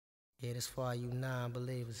Yeah, this for all you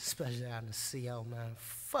non-believers, especially out in the CO, man.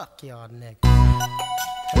 Fuck y'all niggas.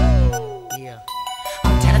 Yeah.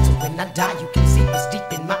 I'm talented when I die, you can see what's deep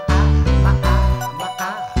in my eye, my eye, my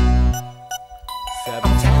eye. I'm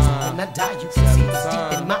talented when I die, you can see what's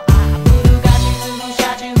deep in my eye. Who got you, who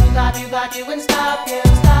shot you, who got you, and stop you,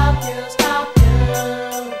 stop you, stop you.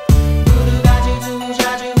 Who got you, who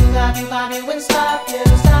shot you, who got you, and stop you,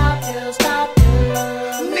 stop you, stop you.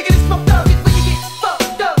 Nigga, this fucked up, it's when you get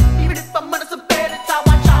fucked up. Even if I'm under some bed, it's how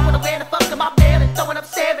I try when I wear the fuck to my bed and throwing up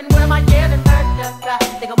 7. Where am I yelling?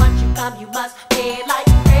 Nigga, once you come, you must pay like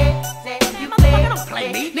crazy. You play, don't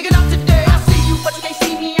play me. Nigga, not today. I see you, but you can't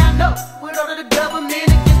see me, I know. With all of the government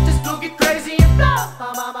against this, we'll get crazy and blow.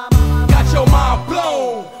 Got your mind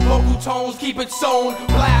blown. Local tones keep it sewn.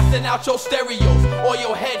 Blasting out your stereos or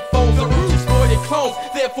your headphones or exploited clones.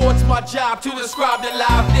 Therefore, it's my job to describe the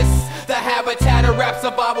liveness. The habitat of rap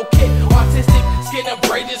survival kit. Artistic skin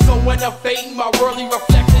abraded, so when I'm fading, my worldly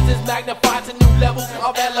reflections is magnified to new levels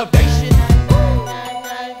of elevation.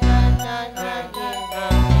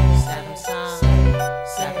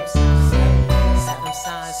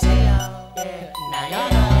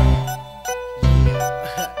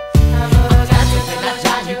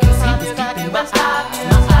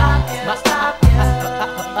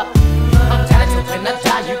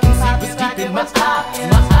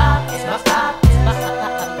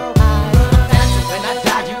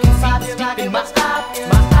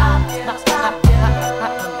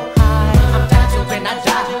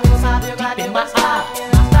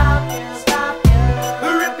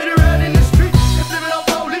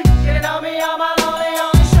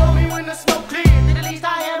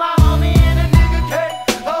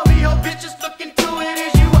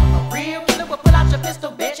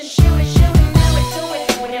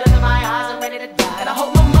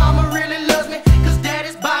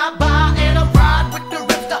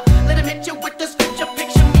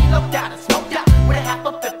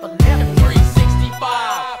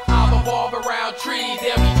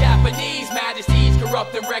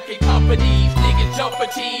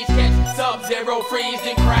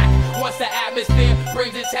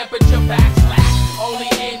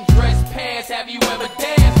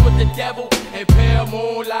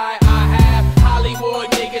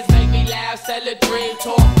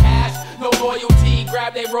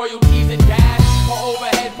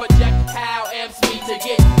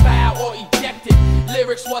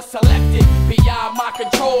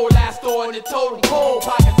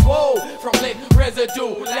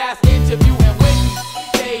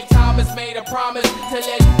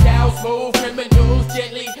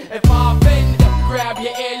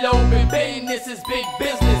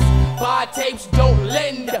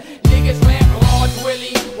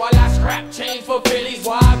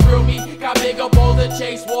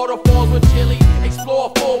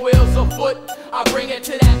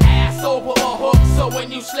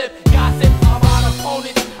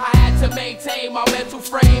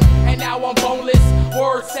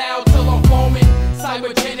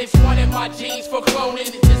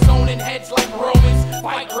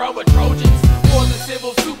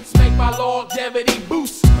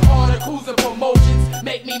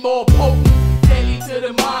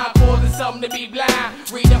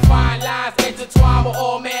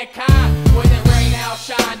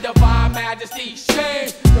 Majesty, shame.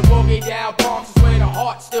 The boogie down Bronx is where the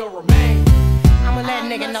heart still remains. I'ma let a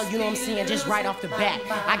nigga know, you know what I'm saying, just right off the bat.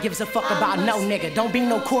 I gives a fuck about no nigga. Don't be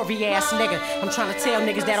no Corby ass nigga. I'm trying to tell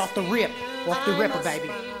niggas that off the rip. Off the ripper, baby.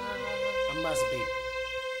 I must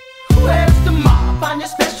be. Where's the mob? Find your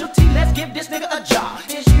specialty, let's give this nigga a job.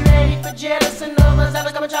 Is you ready for jealous and others ever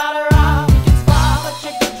come and try to rob? We can spy, but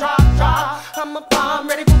check the drop. I'm a bomb,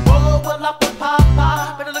 ready for war, well up with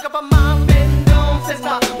Papa. Better look up a mom, been doomed since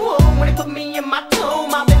my womb. When they put me in my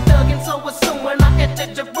tomb, I've been thugging so soon when I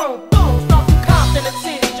entered the room. Boom, start from Compton and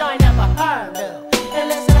City, I ain't never heard of. And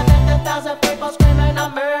listen, I met 1,000 people screaming, I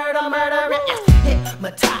murder it.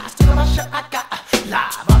 Hypnotized, took off my shirt, I got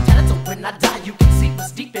live. I'm telling you, when I die, you can see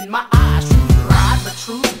what's deep in my eyes. Truth ride, but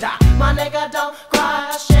truth die. My nigga don't cry.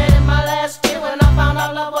 I shed in my last tear when I found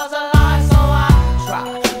out love was a lie. So I try,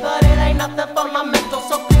 but it ain't nothing for my mental.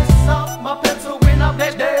 So piss off my pencil when I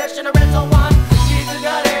dash in a rental one. Nigga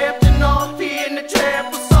got everything off, he in the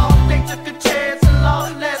trap was all. They took a chance and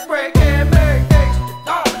lost. Let's break and make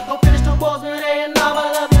gangsta. Don't finish the walls with a novel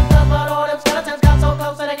of your love, but all them skeletons got so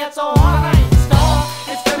close and they get so hard. I ain't a star.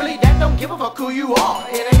 It's family that don't give a fuck who you are.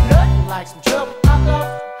 It ain't nothing like some trouble.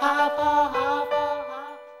 Hop